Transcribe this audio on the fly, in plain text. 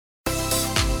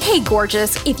Hey,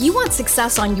 gorgeous. If you want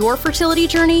success on your fertility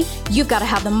journey, you've got to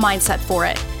have the mindset for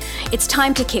it. It's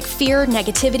time to kick fear,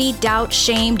 negativity, doubt,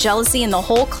 shame, jealousy, and the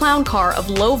whole clown car of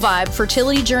low-vibe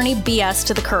fertility journey BS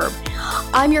to the curb.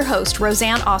 I'm your host,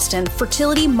 Roseanne Austin,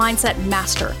 fertility mindset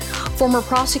master, former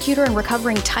prosecutor and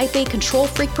recovering type A control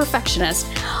freak perfectionist.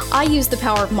 I use the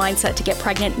power of mindset to get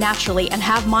pregnant naturally and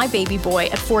have my baby boy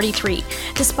at 43,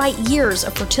 despite years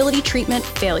of fertility treatment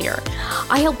failure.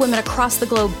 I help women across the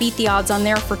globe beat the odds on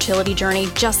their fertility journey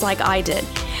just like I did.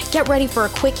 Get ready for a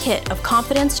quick hit of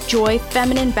confidence, joy,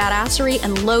 feminine badassery,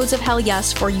 and loads of hell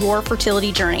yes for your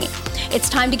fertility journey. It's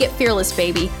time to get fearless,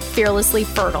 baby. Fearlessly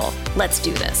fertile. Let's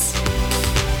do this.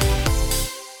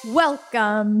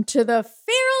 Welcome to the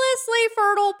Fearlessly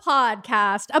Fertile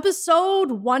Podcast,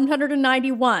 episode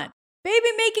 191, Baby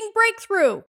Making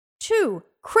Breakthrough, 2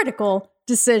 Critical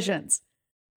Decisions.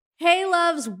 Hey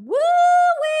loves,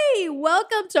 woo-wee!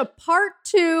 Welcome to part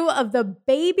 2 of the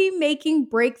Baby Making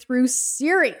Breakthrough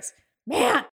series.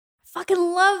 Man, I fucking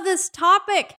love this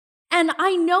topic. And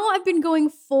I know I've been going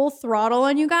full throttle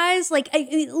on you guys.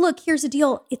 Look, here's the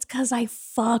deal. It's because I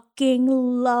fucking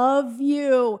love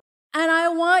you. And I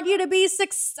want you to be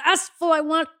successful. I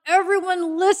want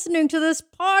everyone listening to this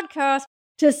podcast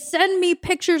to send me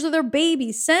pictures of their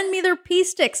babies, send me their pee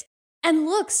sticks. And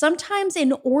look, sometimes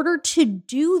in order to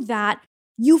do that,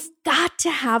 you've got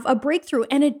to have a breakthrough.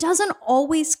 And it doesn't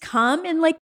always come in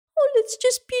let's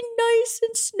just be nice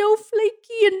and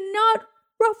snowflakey and not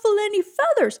ruffle any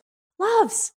feathers.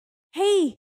 Loves,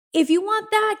 hey, if you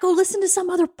want that, go listen to some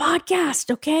other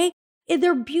podcast, okay?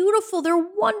 They're beautiful. They're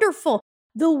wonderful.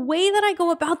 The way that I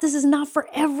go about this is not for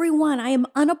everyone. I am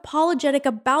unapologetic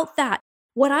about that.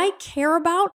 What I care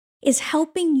about is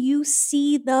helping you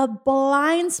see the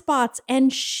blind spots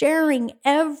and sharing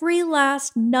every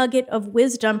last nugget of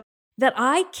wisdom that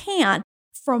I can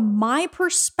from my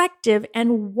perspective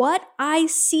and what I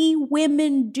see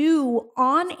women do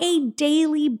on a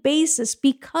daily basis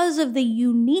because of the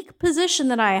unique position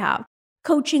that I have,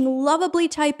 coaching lovably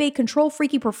type A control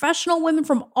freaky professional women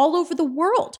from all over the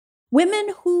world.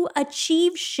 Women who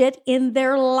achieve shit in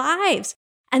their lives.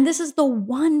 And this is the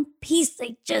one piece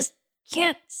they just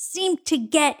can't seem to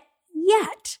get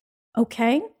yet.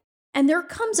 Okay? And there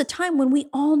comes a time when we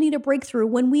all need a breakthrough,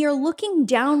 when we are looking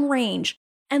downrange.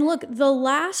 And look, the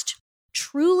last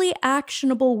truly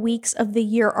actionable weeks of the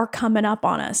year are coming up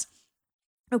on us.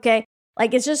 Okay?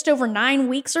 It's just over 9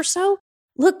 weeks or so.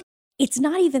 Look, it's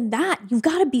not even that. You've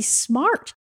got to be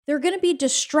smart. There are going to be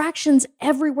distractions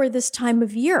everywhere this time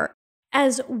of year.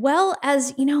 As well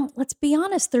as, let's be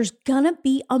honest, there's gonna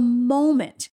be a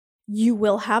moment. You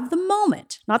will have the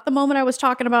moment, not the moment I was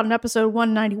talking about in episode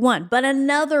 191, but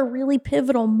another really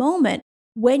pivotal moment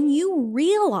when you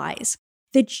realize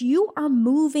that you are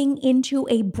moving into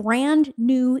a brand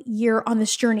new year on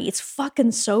this journey. It's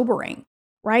fucking sobering,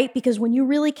 right? Because when you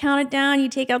really count it down, you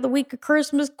take out the week of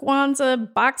Christmas,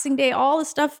 Kwanzaa, Boxing Day, all the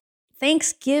stuff,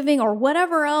 Thanksgiving or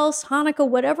whatever else, Hanukkah,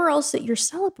 whatever else that you're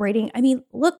celebrating. I mean,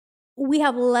 look, we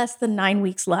have less than 9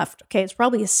 weeks left. Okay. It's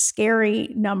probably a scary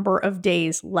number of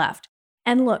days left.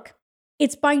 And look,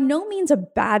 it's by no means a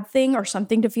bad thing or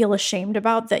something to feel ashamed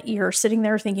about that you're sitting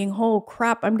there thinking, oh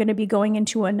crap, I'm going to be going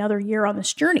into another year on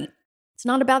this journey. It's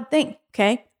not a bad thing.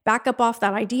 Okay. Back up off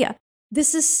that idea.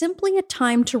 This is simply a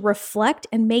time to reflect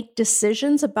and make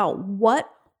decisions about what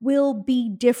will be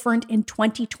different in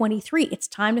 2023. It's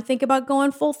time to think about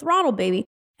going full throttle, baby.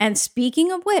 And speaking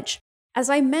of which, as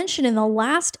I mentioned in the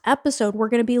last episode, we're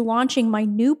going to be launching my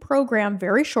new program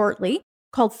very shortly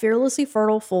called Fearlessly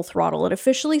Fertile Full Throttle. It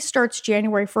officially starts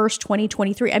January 1st,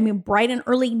 2023. I mean, bright and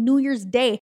early New Year's Day.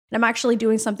 And I'm actually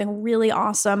doing something really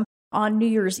awesome on New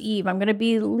Year's Eve. I'm going to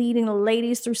be leading the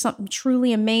ladies through something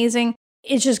truly amazing.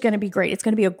 It's just going to be great. It's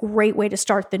going to be a great way to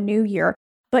start the new year.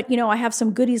 But, I have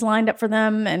some goodies lined up for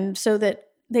them. And so that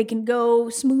they can go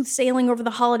smooth sailing over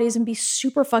the holidays and be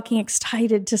super fucking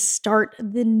excited to start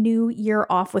the new year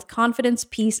off with confidence,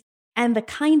 peace, and the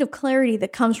kind of clarity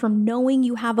that comes from knowing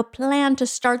you have a plan to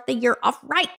start the year off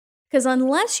right. Because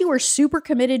unless you are super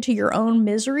committed to your own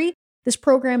misery, this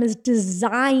program is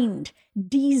designed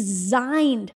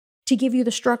to give you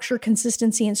the structure,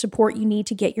 consistency, and support you need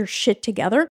to get your shit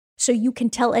together so you can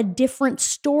tell a different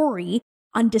story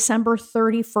on December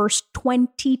 31st,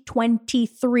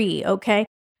 2023, okay?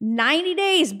 90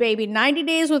 days, baby. 90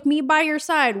 days with me by your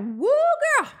side. Woo,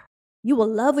 girl. You will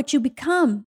love what you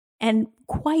become. And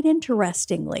quite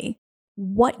interestingly,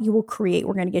 what you will create.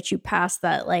 We're going to get you past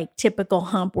that typical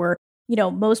hump where,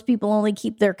 most people only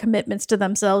keep their commitments to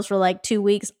themselves for 2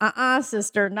 weeks.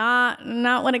 Sister, not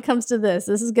when it comes to this.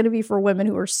 This is going to be for women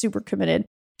who are super committed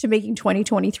to making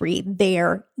 2023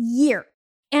 their year.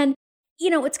 And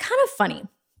it's kind of funny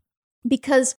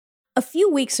because a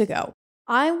few weeks ago,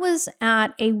 I was at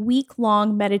a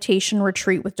week-long meditation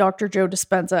retreat with Dr. Joe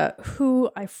Dispenza, who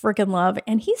I freaking love.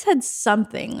 And he said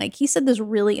something, like he said this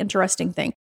really interesting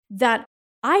thing that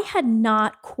I had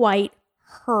not quite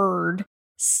heard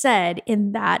said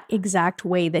in that exact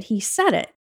way that he said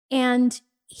it. And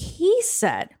he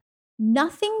said,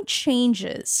 nothing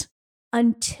changes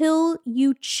until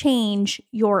you change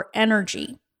your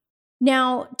energy.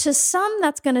 Now, to some,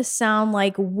 that's going to sound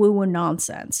like woo and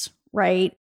nonsense,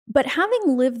 right? But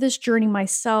having lived this journey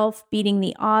myself, beating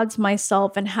the odds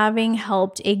myself, and having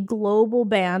helped a global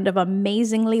band of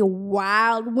amazingly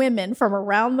wild women from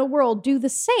around the world do the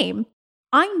same,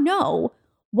 I know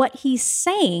what he's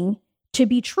saying to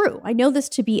be true. I know this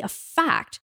to be a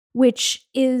fact, which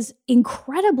is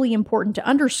incredibly important to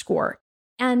underscore.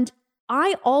 And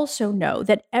I also know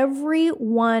that every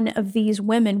one of these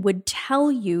women would tell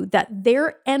you that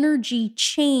their energy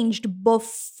changed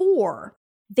before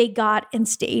they got and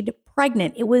stayed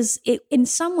pregnant. In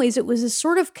some ways, it was a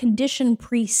sort of condition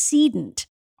precedent.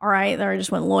 All right, there I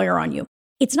just went lawyer on you.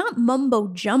 It's not mumbo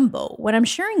jumbo. What I'm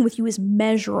sharing with you is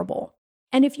measurable.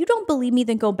 And if you don't believe me,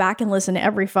 then go back and listen to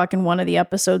every fucking one of the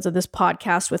episodes of this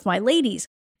podcast with my ladies.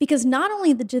 Because not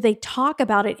only do they talk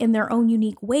about it in their own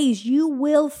unique ways, you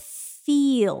will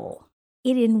feel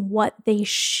it in what they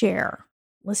share.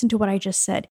 Listen to what I just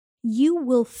said. You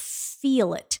will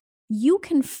feel it. You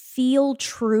can feel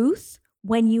truth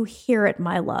when you hear it,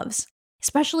 my loves,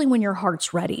 especially when your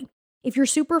heart's ready. If you're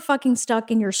super fucking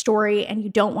stuck in your story and you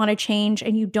don't want to change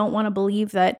and you don't want to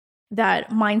believe that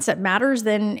mindset matters,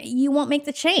 then you won't make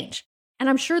the change. And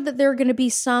I'm sure that there are going to be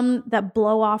some that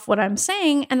blow off what I'm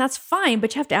saying, and that's fine,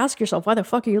 but you have to ask yourself, why the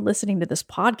fuck are you listening to this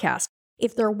podcast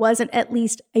if there wasn't at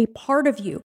least a part of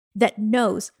you that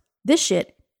knows this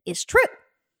shit is true?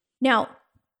 Now,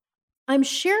 I'm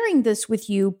sharing this with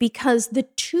you because the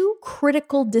two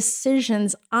critical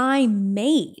decisions I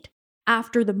made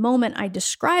after the moment I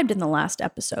described in the last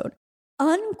episode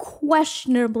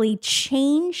unquestionably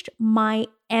changed my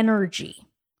energy,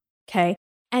 okay?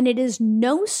 And it is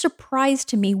no surprise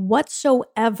to me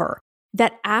whatsoever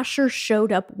that Asher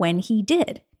showed up when he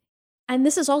did. And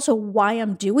this is also why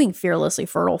I'm doing Fearlessly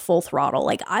Fertile Full Throttle.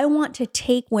 Like, I want to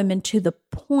take women to the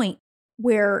point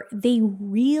where they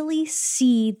really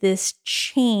see this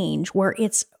change, where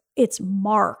it's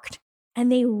marked,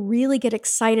 and they really get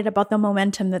excited about the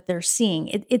momentum that they're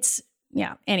seeing.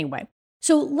 Anyway.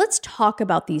 So let's talk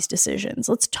about these decisions.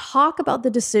 Let's talk about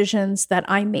the decisions that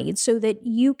I made so that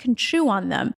you can chew on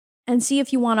them and see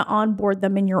if you want to onboard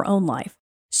them in your own life.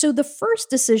 So the first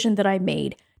decision that I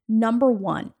made, number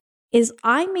one, is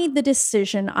I made the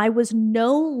decision I was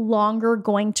no longer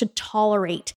going to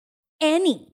tolerate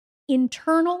any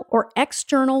internal or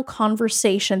external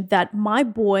conversation that my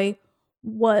boy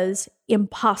was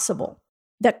impossible,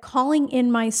 that calling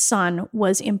in my son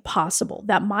was impossible,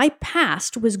 that my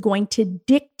past was going to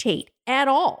dictate at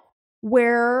all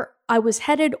where I was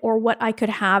headed or what I could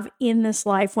have in this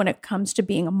life when it comes to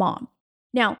being a mom.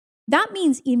 Now, that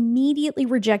means immediately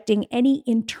rejecting any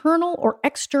internal or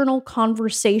external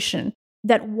conversation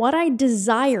that what I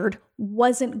desired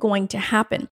wasn't going to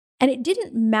happen. And it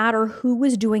didn't matter who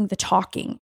was doing the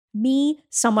talking. Me,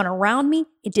 someone around me,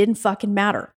 it didn't fucking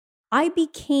matter. I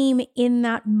became in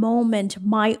that moment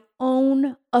my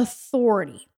own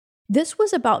authority. This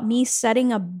was about me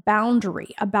setting a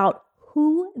boundary about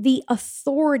who the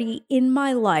authority in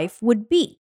my life would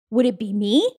be. Would it be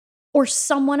me or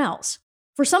someone else?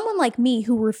 For someone like me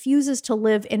who refuses to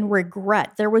live in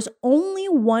regret, there was only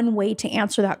one way to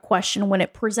answer that question when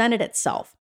it presented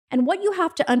itself. And what you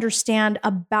have to understand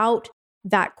about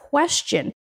that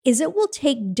question is it will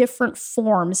take different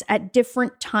forms at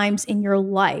different times in your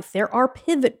life. There are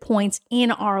pivot points in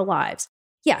our lives.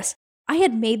 Yes, I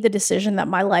had made the decision that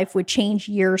my life would change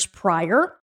years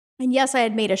prior. And yes, I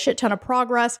had made a shit ton of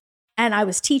progress, and I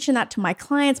was teaching that to my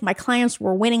clients. My clients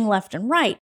were winning left and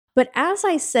right. But as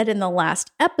I said in the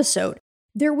last episode,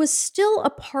 there was still a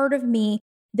part of me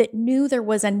that knew there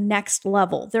was a next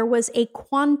level. There was a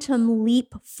quantum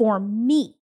leap for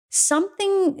me.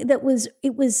 Something that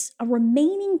it was a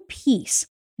remaining piece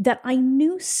that I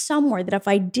knew somewhere that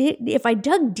if I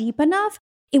dug deep enough,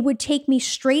 it would take me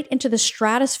straight into the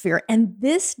stratosphere. And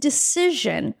this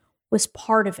decision was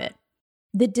part of it.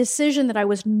 The decision that I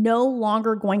was no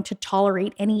longer going to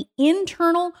tolerate any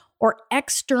internal or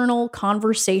external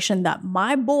conversation that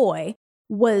my boy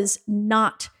was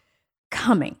not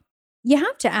coming. You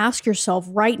have to ask yourself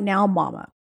right now, mama,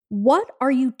 what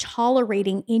are you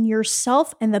tolerating in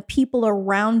yourself and the people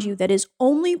around you that is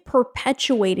only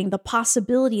perpetuating the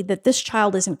possibility that this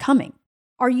child isn't coming?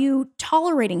 Are you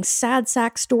tolerating sad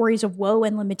sack stories of woe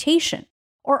and limitation?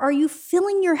 Or are you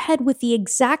filling your head with the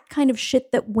exact kind of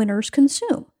shit that winners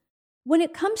consume? When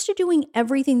it comes to doing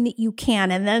everything that you can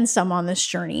and then some on this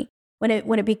journey, when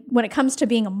it comes to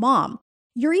being a mom,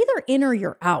 you're either in or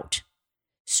you're out.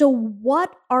 So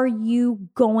what are you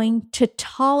going to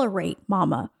tolerate,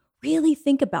 mama? Really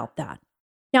think about that.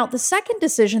 Now, the second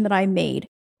decision that I made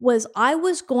was I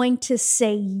was going to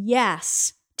say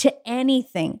yes to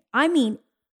anything. I mean,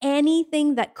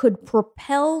 anything that could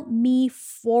propel me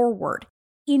forward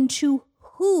into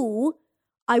who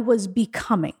I was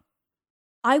becoming.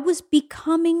 I was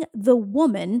becoming the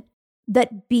woman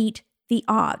that beat the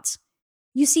odds.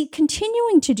 You see,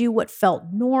 continuing to do what felt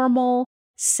normal,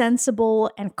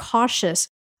 sensible, and cautious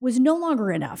was no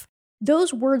longer enough.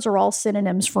 Those words are all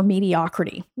synonyms for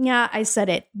mediocrity. Yeah, I said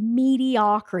it,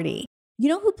 mediocrity. You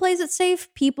know who plays it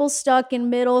safe? People stuck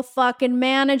in middle fucking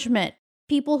management.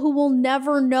 People who will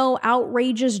never know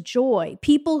outrageous joy.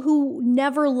 People who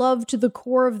never love to the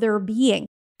core of their being.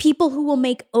 People who will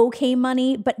make okay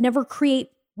money but never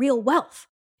create real wealth.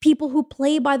 People who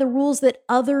play by the rules that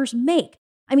others make.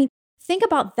 I mean, think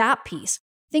about that piece.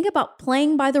 Think about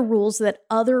playing by the rules that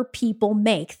other people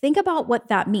make. Think about what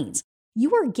that means.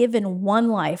 You are given one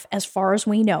life as far as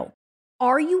we know.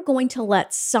 Are you going to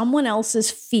let someone else's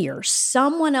fear,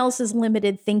 someone else's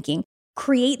limited thinking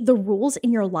create the rules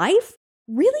in your life?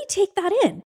 Really take that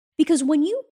in. Because when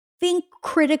you think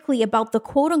critically about the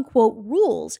quote unquote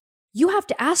rules, you have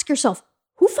to ask yourself,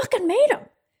 who fucking made them?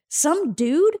 Some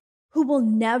dude who will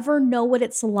never know what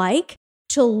it's like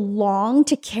to long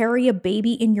to carry a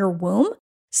baby in your womb?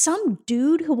 Some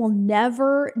dude who will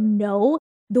never know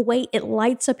the way it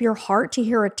lights up your heart to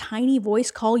hear a tiny voice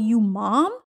call you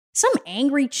mom? Some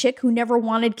angry chick who never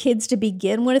wanted kids to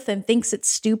begin with and thinks it's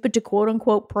stupid to quote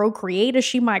unquote procreate, as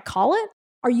she might call it?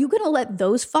 Are you going to let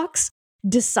those fucks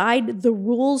decide the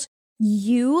rules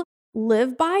you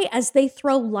live by as they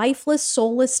throw lifeless,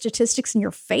 soulless statistics in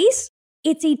your face?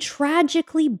 It's a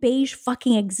tragically beige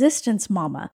fucking existence,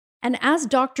 mama. And as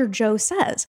Dr. Joe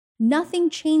says, nothing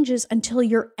changes until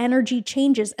your energy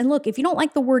changes. And look, if you don't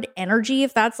like the word energy,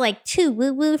 if that's like too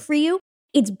woo-woo for you,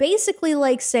 it's basically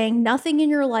like saying nothing in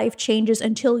your life changes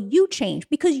until you change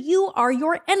because you are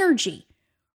your energy,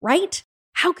 right?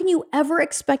 How can you ever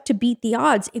expect to beat the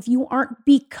odds if you aren't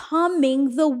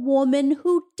becoming the woman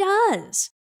who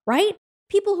does, right?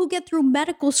 People who get through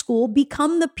medical school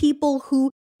become the people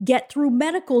who get through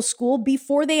medical school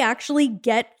before they actually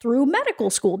get through medical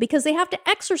school because they have to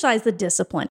exercise the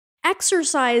discipline,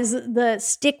 exercise the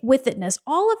stick-with-itness,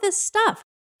 all of this stuff.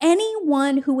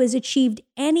 Anyone who has achieved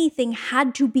anything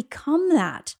had to become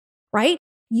that, right?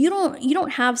 You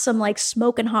don't have some like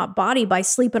smoking hot body by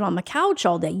sleeping on the couch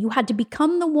all day. You had to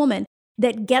become the woman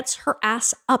that gets her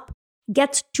ass up,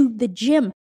 gets to the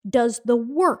gym, does the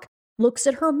work, looks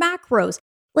at her macros.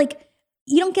 Like,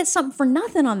 you don't get something for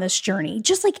nothing on this journey,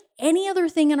 just like any other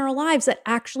thing in our lives that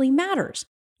actually matters.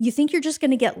 You think you're just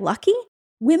going to get lucky?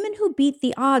 Women who beat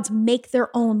the odds make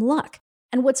their own luck.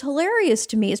 And what's hilarious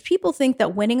to me is people think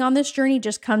that winning on this journey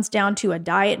just comes down to a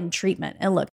diet and treatment.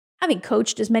 And look, having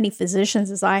coached as many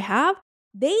physicians as I have,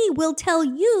 they will tell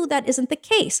you that isn't the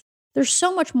case. There's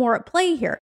so much more at play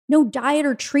here. No diet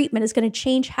or treatment is going to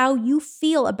change how you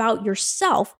feel about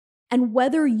yourself and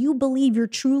whether you believe you're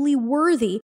truly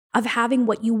worthy of having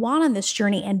what you want on this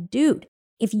journey. And dude,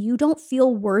 if you don't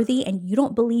feel worthy and you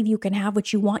don't believe you can have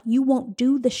what you want, you won't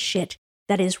do the shit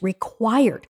that is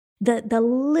required. The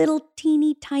little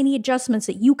teeny tiny adjustments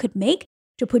that you could make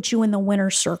to put you in the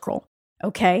winner's circle,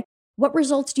 okay? What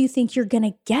results do you think you're going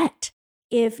to get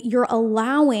if you're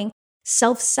allowing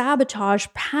self-sabotage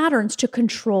patterns to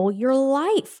control your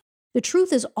life? The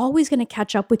truth is always going to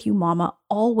catch up with you, mama,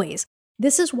 always.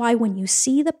 This is why when you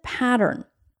see the pattern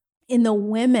in the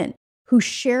women who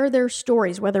share their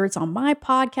stories, whether it's on my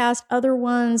podcast, other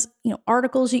ones,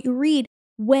 articles that you read,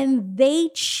 when they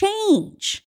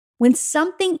change, when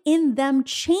something in them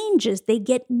changes, they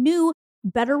get new,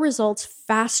 better results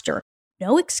faster.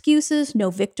 No excuses, no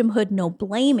victimhood, no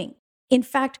blaming. In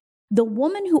fact, the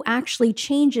woman who actually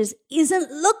changes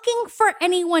isn't looking for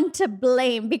anyone to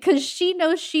blame because she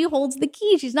knows she holds the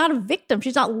key. She's not a victim.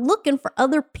 She's not looking for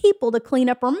other people to clean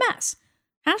up her mess.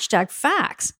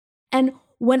 #facts. And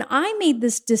when I made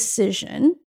this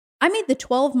decision, I made the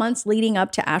 12 months leading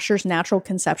up to Asher's natural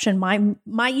conception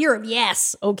my year of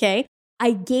yes, okay?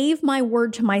 I gave my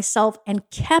word to myself and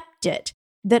kept it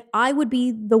that I would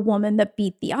be the woman that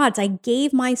beat the odds. I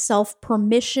gave myself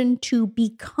permission to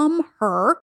become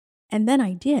her, and then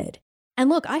I did. And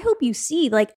look, I hope you see,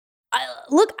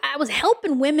 I was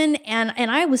helping women and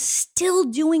I was still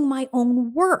doing my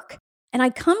own work. And I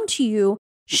come to you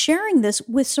sharing this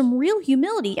with some real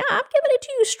humility. Yeah, I'm giving it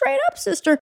to you straight up,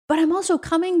 sister. But I'm also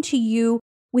coming to you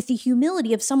with the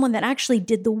humility of someone that actually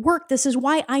did the work. This is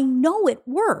why I know it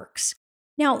works.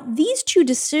 Now, these two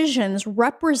decisions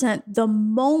represent the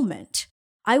moment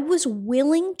I was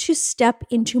willing to step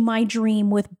into my dream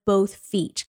with both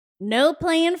feet. No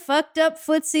playing fucked up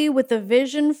footsie with a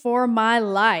vision for my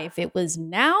life. It was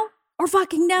now or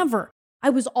fucking never. I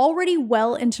was already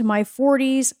well into my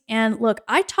 40s. And look,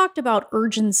 I talked about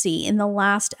urgency in the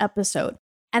last episode.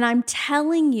 And I'm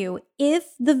telling you,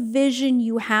 if the vision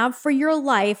you have for your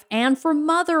life and for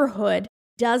motherhood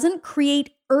doesn't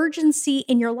create urgency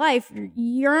in your life,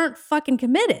 you aren't fucking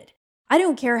committed. I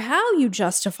don't care how you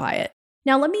justify it.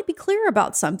 Now, let me be clear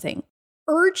about something.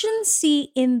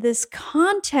 Urgency in this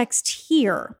context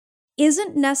here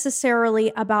isn't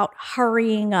necessarily about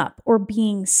hurrying up or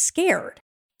being scared.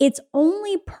 It's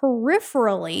only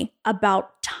peripherally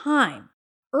about time.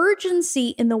 Urgency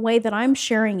in the way that I'm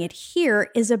sharing it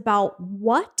here is about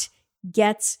what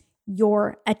gets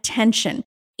your attention.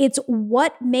 It's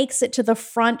what makes it to the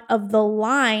front of the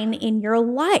line in your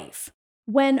life.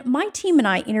 When my team and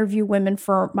I interview women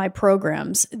for my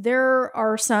programs, there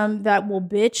are some that will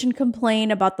bitch and complain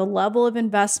about the level of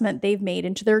investment they've made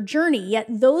into their journey. Yet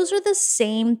those are the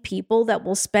same people that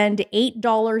will spend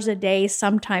 $8 a day,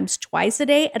 sometimes twice a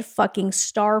day at fucking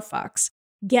Starfucks.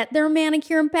 Get their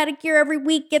manicure and pedicure every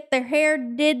week, get their hair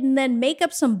did, and then make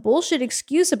up some bullshit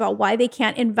excuse about why they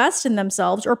can't invest in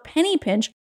themselves or penny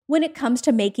pinch when it comes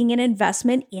to making an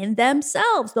investment in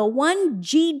themselves. The one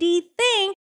GD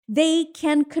thing they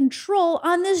can control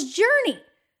on this journey.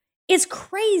 It's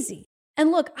crazy. And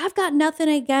look, I've got nothing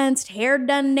against hair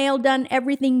done, nail done,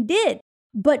 everything did.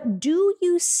 But do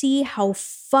you see how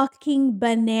fucking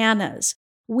bananas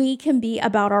we can be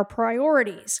about our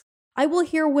priorities? I will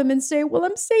hear women say, well,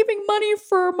 I'm saving money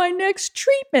for my next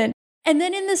treatment. And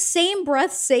then in the same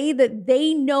breath say that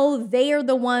they know they are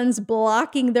the ones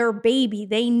blocking their baby.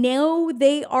 They know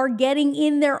they are getting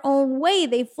in their own way.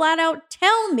 They flat out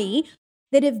tell me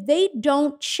that if they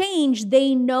don't change,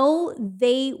 they know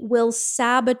they will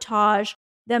sabotage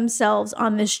themselves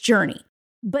on this journey,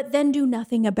 but then do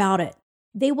nothing about it.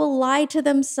 They will lie to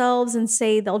themselves and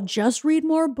say they'll just read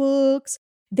more books.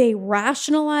 They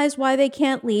rationalize why they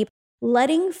can't leap,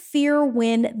 letting fear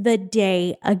win the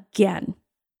day again.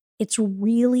 It's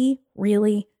really,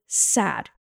 really sad.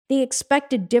 They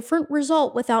expect a different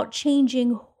result without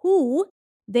changing who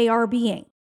they are being.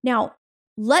 Now,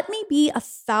 let me be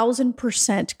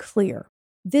 1,000% clear.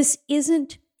 This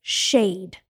isn't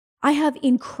shade. I have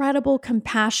incredible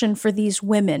compassion for these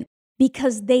women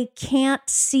because they can't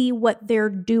see what they're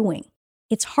doing.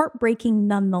 It's heartbreaking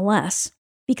nonetheless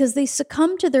because they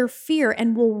succumb to their fear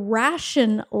and will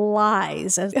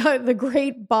rationalize, as the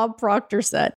great Bob Proctor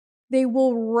said. They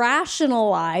will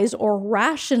rationalize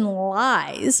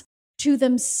to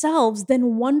themselves,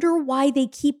 then wonder why they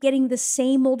keep getting the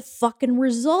same old fucking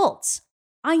results.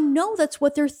 I know that's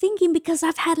what they're thinking because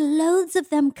I've had loads of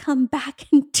them come back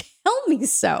and tell me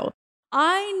so.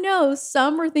 I know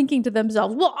some are thinking to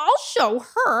themselves, well, I'll show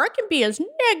her I can be as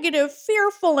negative,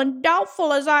 fearful, and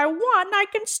doubtful as I want, and I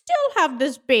can still have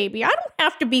this baby. I don't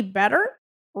have to be better.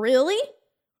 Really?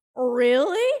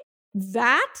 Really?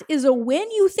 That is a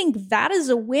win? You think that is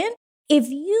a win? If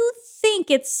you think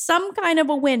it's some kind of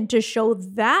a win to show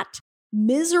that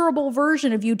miserable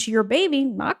version of you to your baby,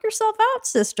 knock yourself out,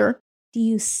 sister. Do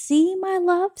you see, my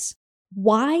loves,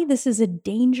 why this is a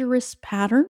dangerous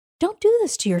pattern? Don't do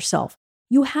this to yourself.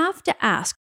 You have to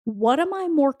ask, what am I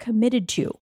more committed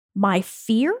to? My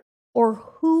fear or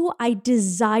who I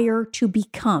desire to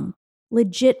become?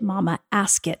 Legit, mama,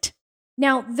 ask it.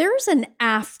 Now, there's an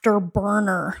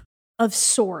afterburner of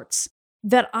sorts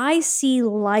that I see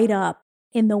light up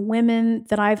in the women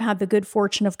that I've had the good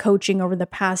fortune of coaching over the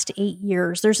past 8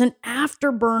 years. There's an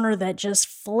afterburner that just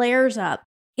flares up.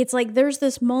 It's like there's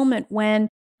this moment when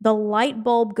the light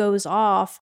bulb goes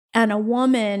off and a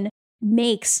woman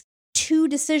makes two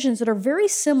decisions that are very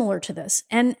similar to this.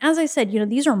 And as I said,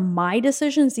 these are my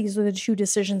decisions. These are the two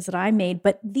decisions that I made.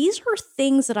 But these are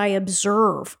things that I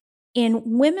observe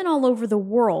in women all over the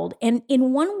world. And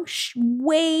in one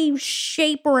way,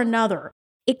 shape, or another,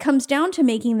 it comes down to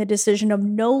making the decision of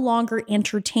no longer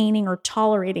entertaining or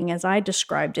tolerating, as I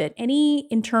described it, any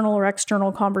internal or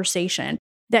external conversation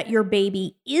that your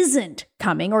baby isn't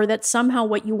coming or that somehow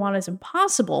what you want is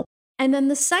impossible. And then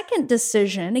the second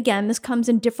decision, again, this comes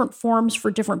in different forms for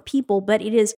different people, but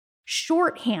it is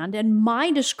shorthand and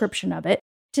my description of it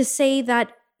to say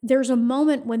that there's a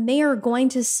moment when they are going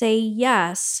to say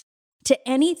yes to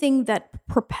anything that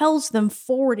propels them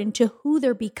forward into who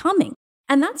they're becoming.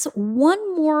 And that's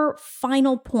one more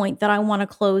final point that I want to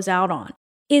close out on,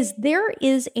 is there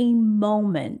is a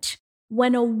moment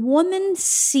when a woman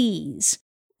sees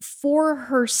for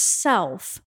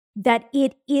herself that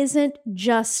it isn't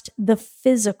just the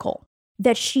physical,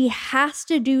 that she has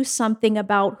to do something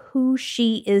about who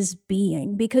she is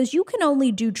being, because you can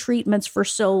only do treatments for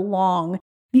so long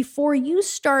before you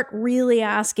start really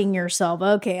asking yourself,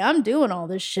 okay, I'm doing all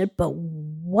this shit, but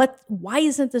why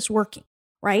isn't this working,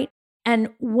 right? And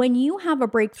when you have a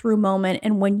breakthrough moment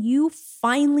and when you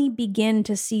finally begin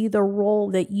to see the role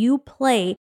that you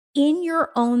play in your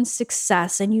own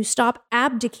success and you stop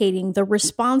abdicating the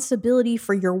responsibility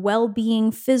for your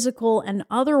well-being, physical and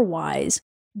otherwise,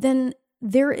 then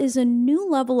there is a new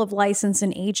level of license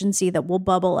and agency that will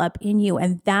bubble up in you.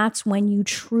 And that's when you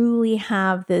truly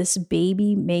have this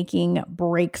baby-making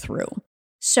breakthrough.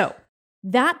 So,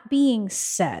 that being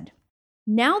said,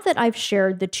 now that I've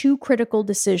shared the 2 critical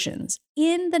decisions,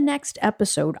 in the next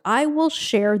episode, I will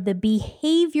share the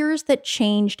behaviors that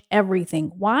changed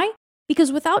everything. Why?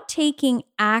 Because without taking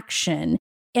action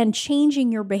and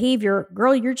changing your behavior,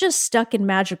 girl, you're just stuck in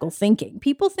magical thinking.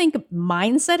 People think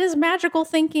mindset is magical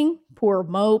thinking. Poor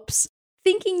mopes.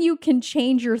 Thinking you can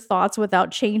change your thoughts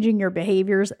without changing your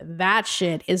behaviors, that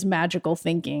shit is magical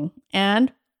thinking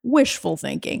and wishful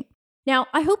thinking. Now,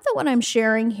 I hope that what I'm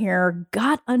sharing here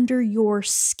got under your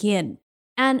skin.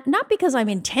 And not because I'm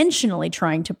intentionally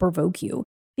trying to provoke you,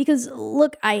 because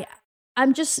look,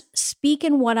 I'm just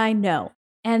speaking what I know.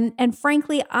 And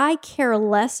frankly, I care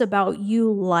less about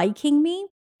you liking me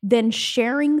than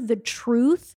sharing the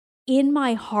truth in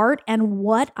my heart and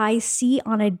what I see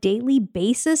on a daily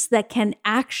basis that can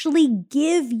actually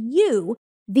give you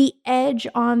the edge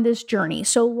on this journey.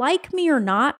 So like me or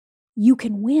not, you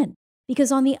can win.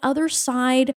 Because on the other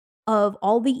side of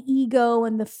all the ego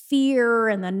and the fear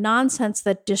and the nonsense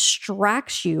that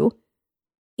distracts you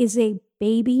is a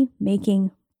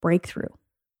baby-making breakthrough.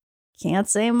 Can't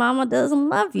say mama doesn't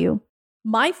love you.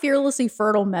 My Fearlessly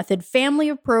Fertile Method family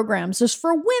of programs is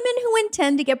for women who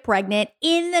intend to get pregnant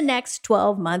in the next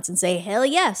 12 months and say hell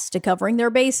yes to covering their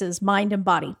bases, mind and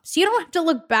body. So you don't have to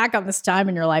look back on this time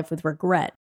in your life with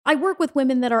regret. I work with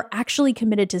women that are actually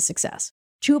committed to success.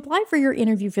 To apply for your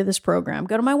interview for this program,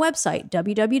 go to my website,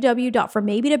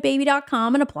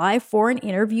 www.frommaybe2baby.com, and apply for an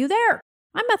interview there.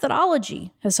 My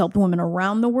methodology has helped women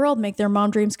around the world make their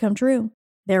mom dreams come true.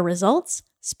 Their results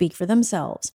speak for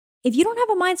themselves. If you don't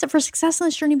have a mindset for success in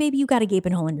this journey, baby, you got a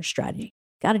gaping hole in your strategy.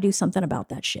 Got to do something about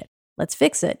that shit. Let's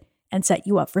fix it and set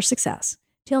you up for success.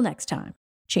 Till next time,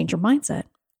 change your mindset,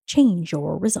 change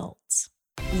your results.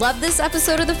 Love this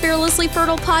episode of the Fearlessly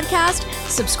Fertile podcast?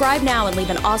 Subscribe now and leave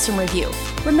an awesome review.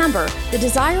 Remember, the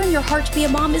desire in your heart to be a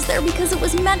mom is there because it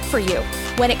was meant for you.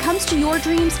 When it comes to your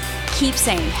dreams, keep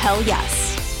saying hell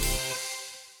yes.